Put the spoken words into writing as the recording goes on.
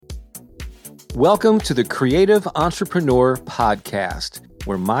Welcome to the Creative Entrepreneur Podcast,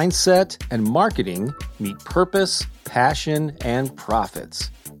 where mindset and marketing meet purpose, passion, and profits.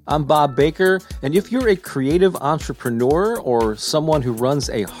 I'm Bob Baker, and if you're a creative entrepreneur or someone who runs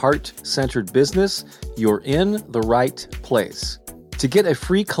a heart-centered business, you're in the right place. To get a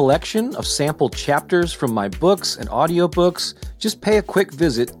free collection of sample chapters from my books and audiobooks, just pay a quick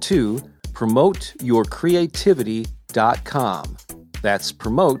visit to promoteyourcreativity.com. That's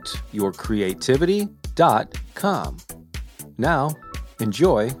promoteyourcreativity.com. Now,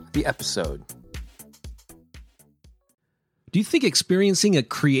 enjoy the episode. Do you think experiencing a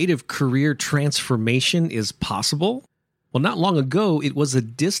creative career transformation is possible? Well, not long ago, it was a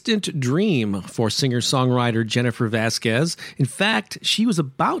distant dream for singer-songwriter Jennifer Vazquez. In fact, she was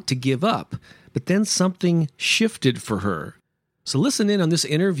about to give up, but then something shifted for her. So listen in on this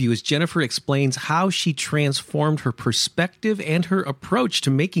interview as Jennifer explains how she transformed her perspective and her approach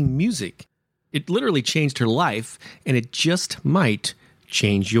to making music. It literally changed her life, and it just might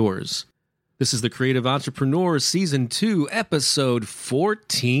change yours. This is The Creative Entrepreneur, Season 2, Episode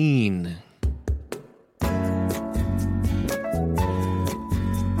 14.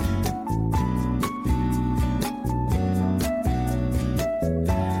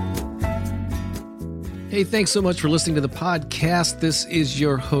 Hey, thanks so much for listening to the podcast. This is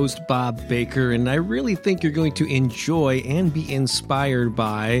your host, Bob Baker, and I really think you're going to enjoy and be inspired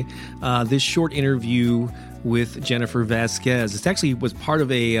by this short interview with Jennifer Vazquez. It actually was part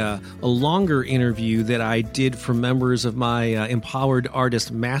of a longer interview that I did for members of my Empowered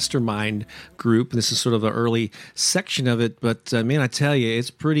Artist Mastermind group. This is sort of an early section of it, but man, I tell you, it's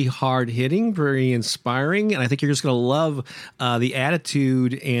pretty hard-hitting, very inspiring, and I think you're just going to love the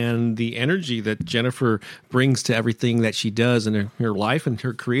attitude and the energy that Jennifer brings to everything that she does in her life and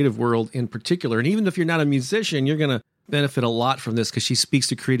her creative world in particular. And even if you're not a musician, you're going to benefit a lot from this because she speaks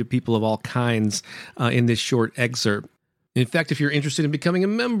to creative people of all kinds in this short excerpt. In fact, if you're interested in becoming a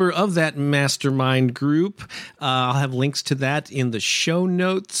member of that mastermind group, I'll have links to that in the show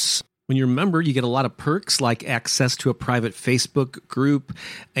notes. When you're a member, you get a lot of perks like access to a private Facebook group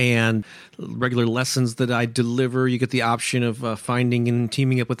and regular lessons that I deliver. You get the option of finding and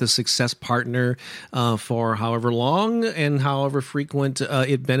teaming up with a success partner for however long and however frequent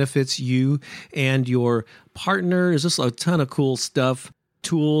it benefits you and your partner. There's just a ton of cool stuff,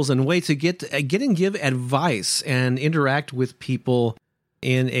 tools, and way to get and give advice and interact with people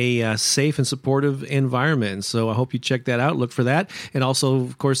in a safe and supportive environment. So I hope you check that out. Look for that. And also,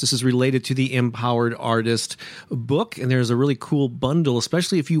 of course, this is related to the Empowered Artist book. And there's a really cool bundle,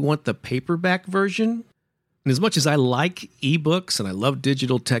 especially if you want the paperback version. And as much as I like ebooks and I love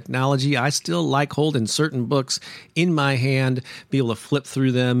digital technology, I still like holding certain books in my hand, be able to flip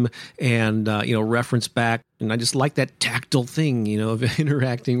through them and, reference back. And I just like that tactile thing, of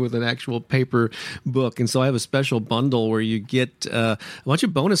interacting with an actual paper book. And so I have a special bundle where you get a bunch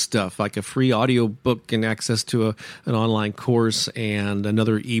of bonus stuff, like a free audio book and access to an online course and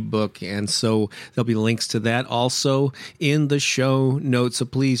another ebook. And so there'll be links to that also in the show notes. So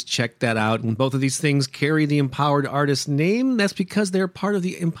please check that out. And both of these things carry the Empowered Artist name. That's because they're part of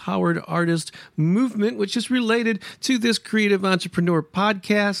the Empowered Artist movement, which is related to this Creative Entrepreneur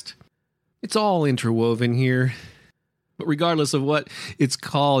podcast. It's all interwoven here. But regardless of what it's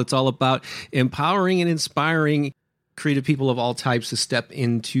called, it's all about empowering and inspiring creative people of all types to step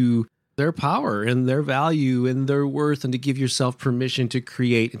into their power and their value and their worth, and to give yourself permission to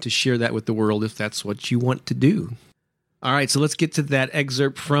create and to share that with the world if that's what you want to do. All right, so let's get to that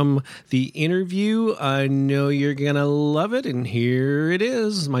excerpt from the interview. I know you're going to love it, and here it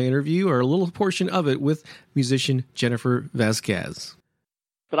is, my interview, or a little portion of it, with musician Jennifer Vazquez.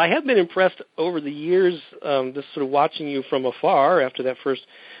 But I have been impressed over the years, just sort of watching you from afar after that first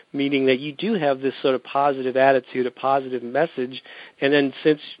meeting, that you do have this sort of positive attitude, a positive message. And then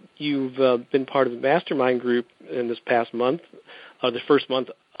since you've been part of the mastermind group in this past month, the first month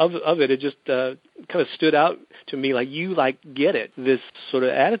of it, it just kind of stood out to me like you get it, this sort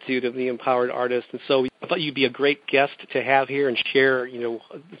of attitude of the empowered artist. And so I thought you'd be a great guest to have here and share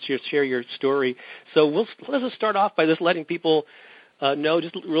your story. So let's just start off by just letting people know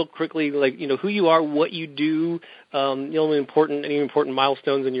just real quickly, who you are, what you do, any important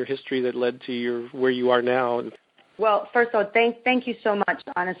milestones in your history that led to where you are now. Well, first of all, thank you so much,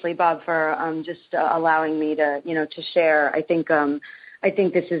 honestly, Bob, for just allowing me to share. I think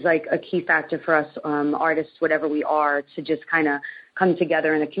this is like a key factor for us artists, whatever we are, to just kind of come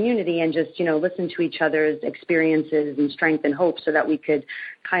together in a community and just, listen to each other's experiences and strength and hope so that we could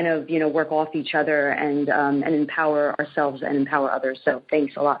kind of, work off each other and empower ourselves and empower others. So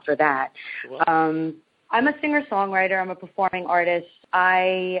thanks a lot for that. I'm a singer-songwriter. I'm a performing artist.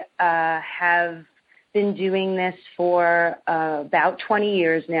 I have been doing this for about 20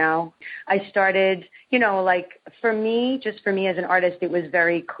 years now. I started, for me as an artist, it was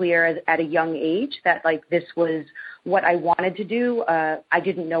very clear at a young age that, this was what I wanted to do. I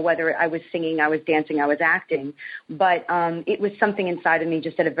didn't know whether I was singing, I was dancing, I was acting, but it was something inside of me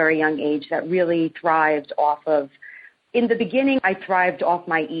just at a very young age that really thrived off of. In the beginning, I thrived off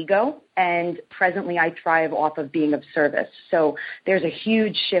my ego, and presently I thrive off of being of service. So there's a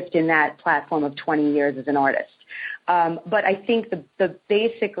huge shift in that platform of 20 years as an artist. But I think the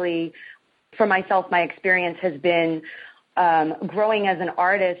basically, for myself, my experience has been growing as an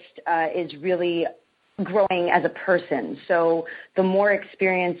artist is really growing as a person. So the more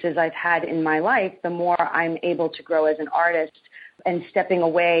experiences I've had in my life, the more I'm able to grow as an artist, and stepping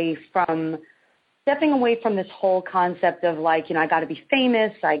away from this whole concept of I got to be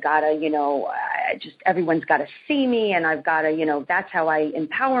famous. I got to, everyone's got to see me, and I've got to, that's how I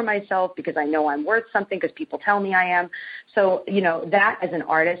empower myself because I know I'm worth something because people tell me I am. So, that as an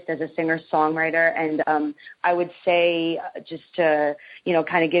artist, as a singer-songwriter, and I would say just to,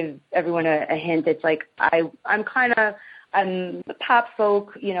 kind of give everyone a hint, it's I'm pop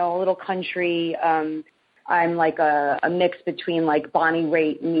folk, a little country. I'm like a mix between Bonnie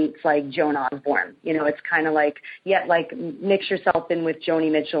Raitt meets Joan Osborne. It's kind of mix yourself in with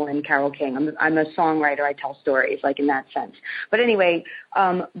Joni Mitchell and Carole King. I'm a songwriter. I tell stories in that sense. But anyway,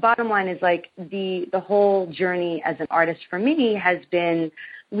 bottom line is the whole journey as an artist for me has been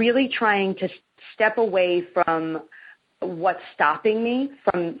really trying to step away from what's stopping me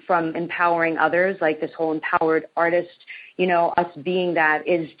from empowering others, this whole empowered artist, us being that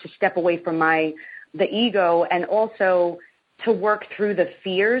is to step away from the ego, and also to work through the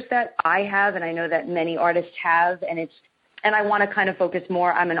fears that I have, and I know that many artists have, and I want to kind of focus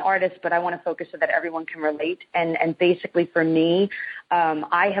more. I'm an artist, but I want to focus so that everyone can relate. And basically for me,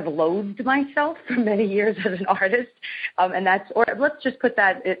 I have loathed myself for many years as an artist. And let's just put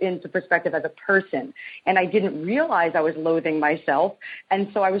that into perspective as a person. And I didn't realize I was loathing myself. And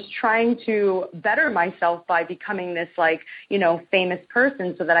so I was trying to better myself by becoming this famous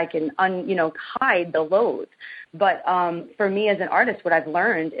person so that I can, hide the loathe. But for me as an artist, what I've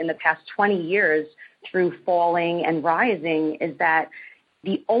learned in the past 20 years through falling and rising is that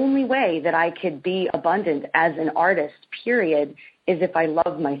the only way that I could be abundant as an artist, period, is if I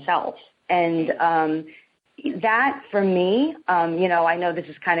love myself. And that for me, I know this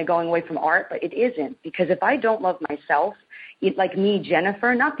is kind of going away from art, but it isn't, because if I don't love myself, like me,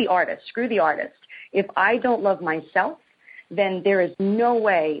 Jennifer, not the artist, screw the artist. If I don't love myself, then there is no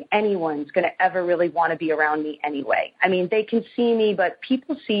way anyone's going to ever really want to be around me anyway. I mean, they can see me, but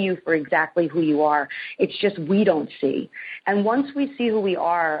people see you for exactly who you are. It's just we don't see. And once we see who we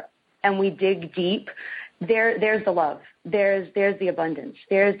are and we dig deep, there's the love. There's the abundance.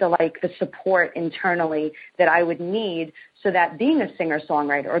 There's the support internally that I would need so that being a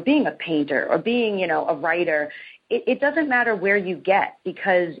singer-songwriter or being a painter or being, a writer, it doesn't matter where you get,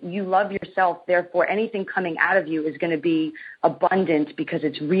 because you love yourself. Therefore, anything coming out of you is going to be abundant because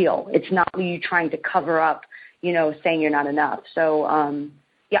it's real. It's not you trying to cover up, saying you're not enough. So, I'm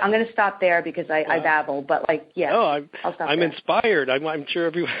going to stop there because I babble. But I'll stop I'm there. Inspired. I'm sure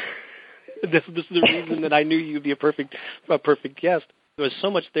everyone. This is the reason that I knew you'd be a perfect guest. There was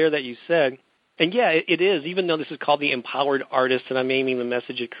so much there that you said. And it is. Even though this is called the empowered artist, and I'm aiming the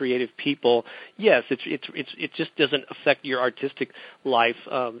message at creative people. Yes, it just doesn't affect your artistic life.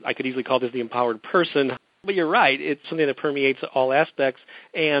 I could easily call this the empowered person. But you're right. It's something that permeates all aspects.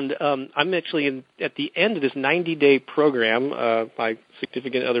 And I'm actually at the end of this 90-day program. My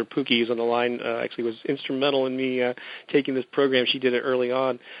significant other, Pookie, is on the line, actually was instrumental in me taking this program. She did it early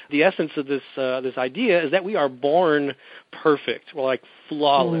on. The essence of this idea is that we are born perfect. We're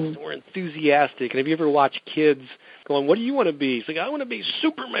flawless. We're enthusiastic. And have you ever watched kids going, what do you want to be? It's I want to be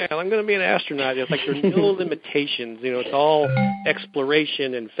Superman. I'm going to be an astronaut. It's there's no limitations. It's all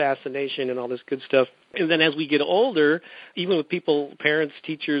exploration and fascination and all this good stuff. And then as we get older, even with people, parents,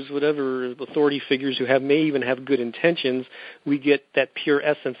 teachers, whatever, authority figures who may even have good intentions, we get that pure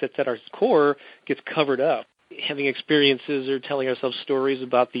essence that's at our core gets covered up. Having experiences or telling ourselves stories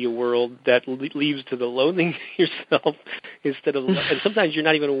about the world that leads to the loathing yourself instead of, and sometimes you're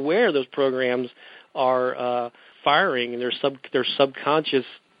not even aware those programs are firing, and they're subconscious,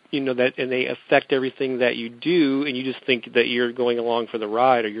 that, and they affect everything that you do, and you just think that you're going along for the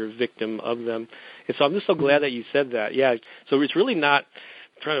ride or you're a victim of them. And so I'm just so glad that you said that. Yeah. So it's really not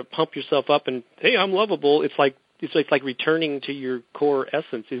trying to pump yourself up and, hey, I'm lovable. It's like returning to your core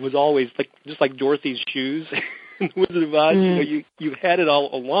essence. It was always just like Dorothy's shoes. Wizard of Oz, you've had it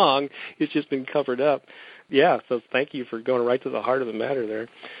all along. It's just been covered up. Yeah, so thank you for going right to the heart of the matter there.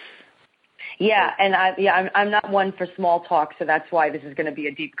 Yeah, and I'm not one for small talk, so that's why this is going to be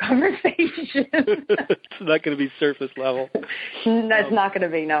a deep conversation. It's not going to be surface level. That's not going to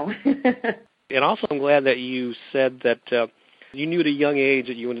be, no. And also, I'm glad that you said that you knew at a young age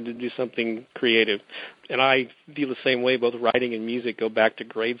that you wanted to do something creative. And I feel the same way. Both writing and music go back to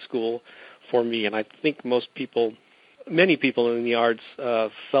grade school for me. And I think many people in the arts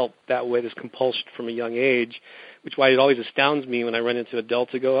felt that way, this compulsion from a young age, which is why it always astounds me when I run into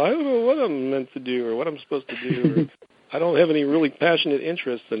adults who go, I don't know what I'm meant to do or what I'm supposed to do. Or I don't have any really passionate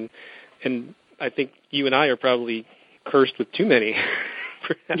interests. And I think you and I are probably cursed with too many.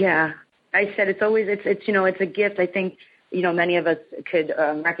 Yeah. I said it's a gift. I think, many of us could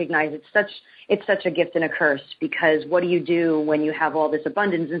recognize it's such a gift and a curse, because what do you do when you have all this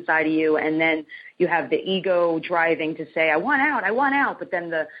abundance inside of you, and then you have the ego driving to say, I want out, but then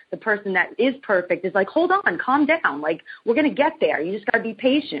the person that is perfect is like, hold on, calm down, like, we're going to get there, you just got to be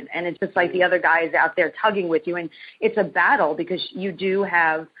patient. And it's just like the other guy is out there tugging with you, and it's a battle, because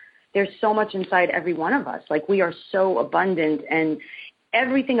there's so much inside every one of us. Like, we are so abundant, and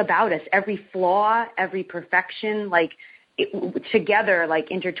everything about us, every flaw, every perfection, like, together, like,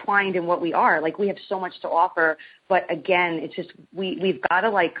 intertwined in what we are. Like, we have so much to offer, but again, it's just we've got to,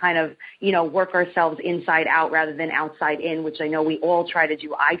 like, kind of work ourselves inside out rather than outside in, which I know we all try to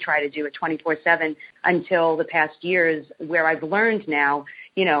do. I try to do it 24/7 until the past years, where I've learned now,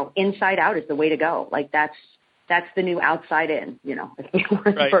 inside out is the way to go. Like, that's the new outside in, if we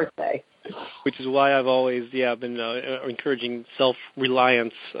were to first say. Which is why I've always, been encouraging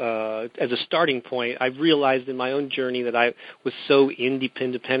self-reliance as a starting point. I've realized in my own journey that I was so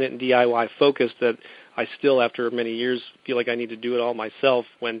independent and DIY-focused that I still, after many years, feel like I need to do it all myself,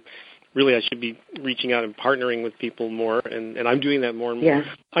 when really I should be reaching out and partnering with people more, and I'm doing that more and more. Yeah.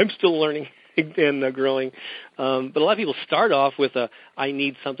 I'm still learning and growing. But a lot of people start off with I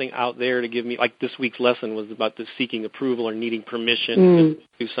need something out there to give me, like this week's lesson was about the seeking approval or needing permission to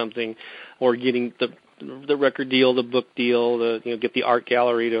do something, or getting the record deal, the book deal, get the art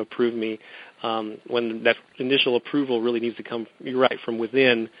gallery to approve me, when that initial approval really needs to come, you're right, from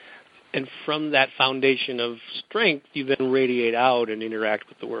within. And from that foundation of strength, you then radiate out and interact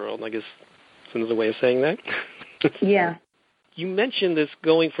with the world. I guess that's another way of saying that. Yeah. You mentioned this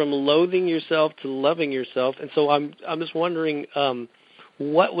going from loathing yourself to loving yourself, and so I'm just wondering,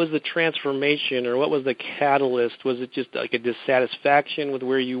 what was the transformation, or what was the catalyst? Was it just like a dissatisfaction with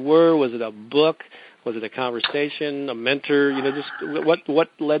where you were? Was it a book? Was it a conversation, a mentor? Just what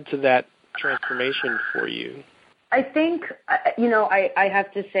led to that transformation for you? I think, I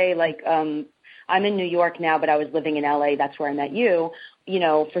have to say, like, I'm in New York now, but I was living in LA. That's where I met you,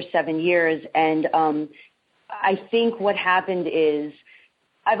 for 7 years, and I think what happened is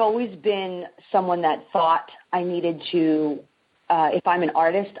I've always been someone that thought I needed to, if I'm an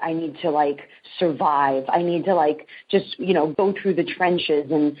artist, I need to, like, survive. I need to, like, just, go through the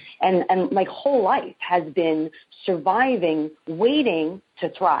trenches. And my whole life has been surviving, waiting to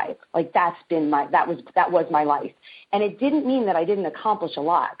thrive. Like, that was my life. And it didn't mean that I didn't accomplish a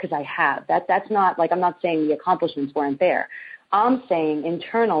lot, because I have. That's not, like, I'm not saying the accomplishments weren't there. I'm saying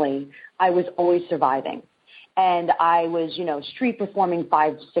internally I was always surviving. And I was, street performing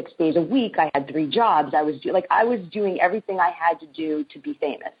 5-6 days a week. I had 3 jobs. I was doing everything I had to do to be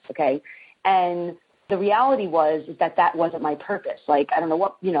famous. Okay. And the reality is that wasn't my purpose. Like, I don't know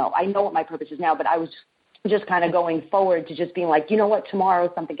what, I know what my purpose is now, but I was just kind of going forward to just being like, tomorrow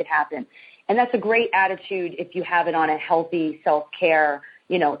something could happen. And that's a great attitude if you have it on a healthy self-care,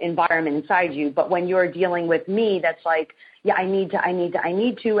 environment inside you. But when you're dealing with me, that's like, yeah, I need to,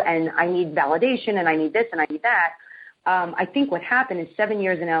 and I need validation, and I need this, and I need that. I think what happened is 7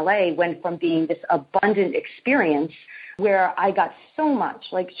 years in LA went from being this abundant experience where I got so much,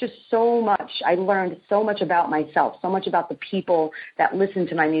 like, just so much. I learned so much about myself, so much about the people that listen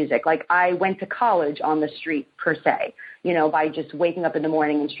to my music. Like, I went to college on the street, per se, by just waking up in the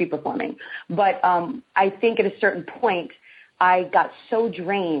morning and street performing. But I think at a certain point, I got so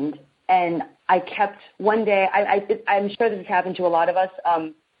drained, and I kept one day, I'm sure this has happened to a lot of us.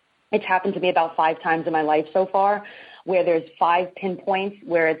 It's happened to me about 5 times in my life so far, where there's 5 pinpoints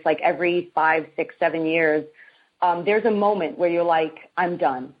where it's like every 5, 6, 7 years, there's a moment where you're like, I'm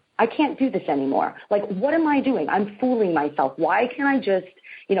done. I can't do this anymore. Like, what am I doing? I'm fooling myself. Why can't I just,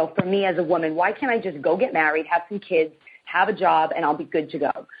 for me as a woman, why can't I just go get married, have some kids, have a job, and I'll be good to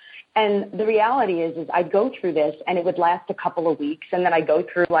go? And the reality is I'd go through this, and it would last a couple of weeks, and then I'd go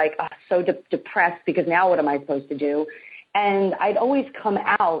through, like, so depressed, because now what am I supposed to do? And I'd always come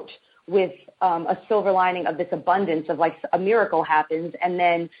out with a silver lining of this abundance of like a miracle happens, and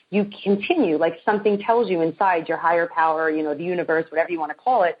then you continue, like something tells you inside, your higher power, you know, the universe, whatever you want to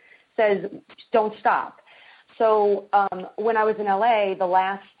call it, says don't stop. So when I was in LA,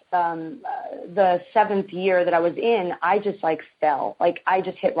 the 7th year that I was in, I just like fell. Like I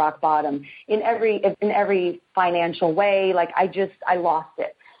just hit rock bottom in every financial way. Like I lost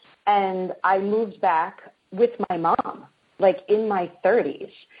it. And I moved back with my mom, like in my 30s.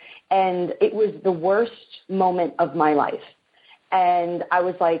 And it was the worst moment of my life. And I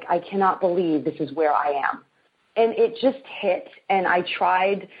was like, I cannot believe this is where I am. And it just hit, and I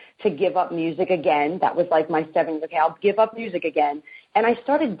tried to give up music again. That was like my 7th, okay, I'll give up music again. And I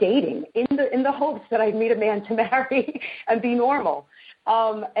started dating in the hopes that I'd meet a man to marry and be normal.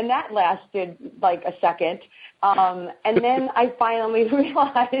 And that lasted like a second. And then I finally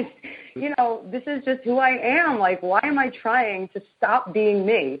realized, you know, this is just who I am. Like, why am I trying to stop being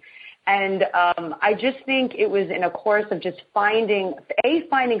me? And I just think it was in a course of just finding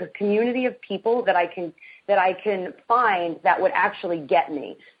a community of people that I can find that would actually get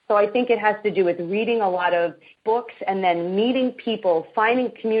me. So I think it has to do with reading a lot of books and then meeting people, finding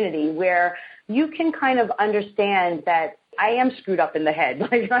community where you can kind of understand that I am screwed up in the head.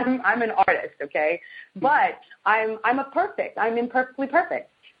 Like I'm an artist, okay? But I'm imperfectly perfect.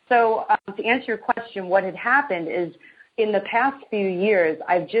 So to answer your question, what had happened is in the past few years,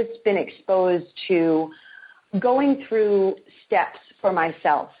 I've just been exposed to going through steps for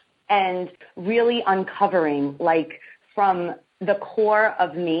myself and really uncovering, like from the core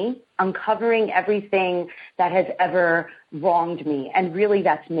of me, uncovering everything that has ever wronged me. And really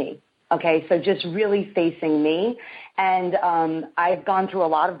that's me. Okay, so just really facing me. And I've gone through a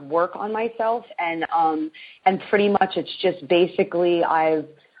lot of work on myself, and pretty much it's just basically I've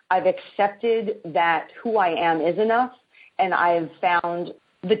accepted that who I am is enough, and I've found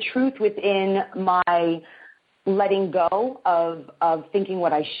the truth within my letting go of thinking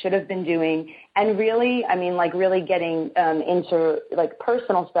what I should have been doing. And really, I mean, like really getting into like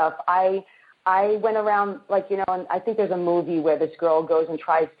personal stuff. I went around, like, you know, and I think there's a movie where this girl goes and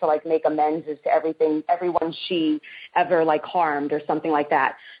tries to like make amends as to everyone she ever like harmed or something like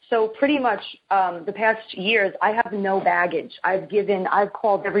that. So pretty much the past years, I have no baggage. I've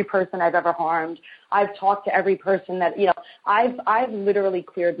called every person I've ever harmed. I've talked to every person that, you know, I've literally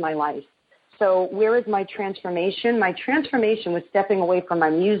cleared my life. So where is my transformation? My transformation was stepping away from my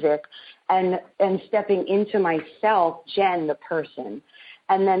music and stepping into myself, Jen, the person.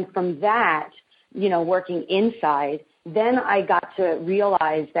 And then from that, you know, working inside, then I got to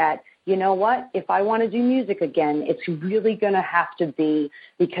realize that, you know what, if I want to do music again, it's really going to have to be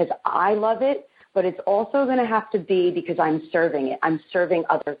because I love it, but it's also going to have to be because I'm serving it. I'm serving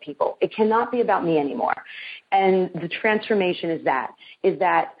other people. It cannot be about me anymore. And the transformation is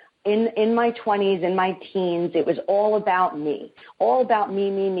that in my 20s, in my teens, it was all about me. What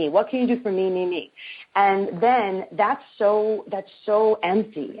can you do for me? And then that's so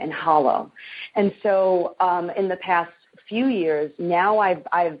empty and hollow. And so in the past few years, now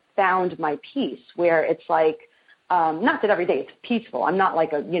I've found my peace where it's like, not that every day it's peaceful. I'm not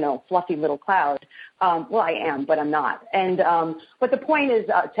like a, you know, fluffy little cloud. Well, I am, but I'm not. And but the point is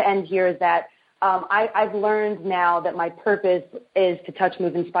to end here is that I've learned now that my purpose is to touch,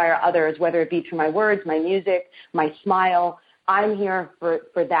 move, inspire others, whether it be through my words, my music, my smile. I'm here for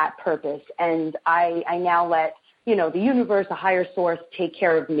that purpose. And I now let, you know, the universe, a higher source, take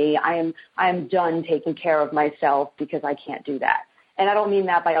care of me. I am done taking care of myself because I can't do that. And I don't mean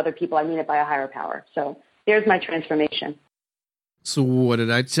that by other people. I mean it by a higher power. So there's my transformation. So what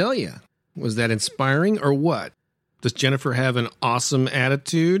did I tell you? Was that inspiring or what? Does Jennifer have an awesome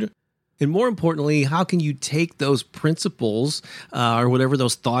attitude? And more importantly, how can you take those principles or whatever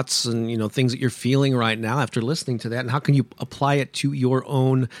those thoughts and, you know, things that you're feeling right now after listening to that, and how can you apply it to your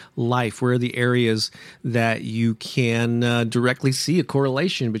own life? Where are the areas that you can directly see a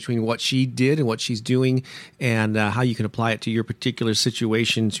correlation between what she did and what she's doing, and how you can apply it to your particular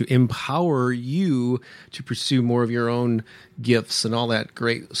situation to empower you to pursue more of your own gifts and all that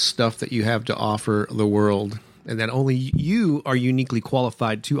great stuff that you have to offer the world, and that only you are uniquely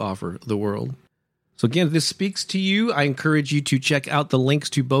qualified to offer the world. So again, if this speaks to you, I encourage you to check out the links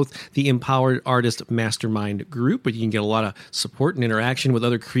to both the Empowered Artist Mastermind group, where you can get a lot of support and interaction with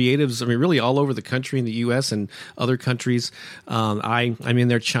other creatives. I mean, really all over the country, in the U.S. and other countries. I'm in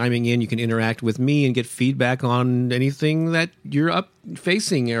there chiming in. You can interact with me and get feedback on anything that you're up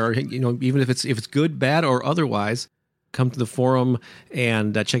facing, or, you know, even if it's good, bad, or otherwise. come to the forum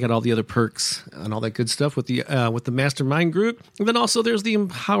and check out all the other perks and all that good stuff with the mastermind group. And then also there's the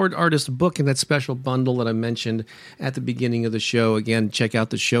Empowered Artist book and that special bundle that I mentioned at the beginning of the show. Again, check out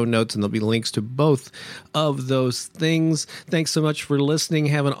the show notes and there'll be links to both of those things. Thanks so much for listening.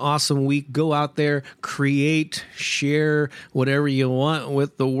 Have an awesome week. Go out there, create, share whatever you want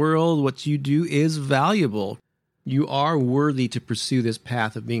with the world. What you do is valuable. You are worthy to pursue this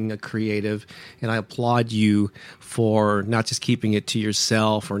path of being a creative, and I applaud you for not just keeping it to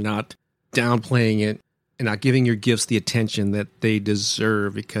yourself or not downplaying it and not giving your gifts the attention that they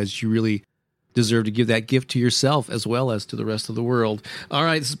deserve, because you really deserve to give that gift to yourself as well as to the rest of the world. All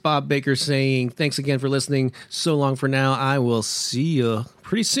right, this is Bob Baker saying thanks again for listening. So long for now. I will see you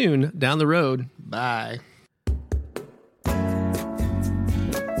pretty soon down the road. Bye.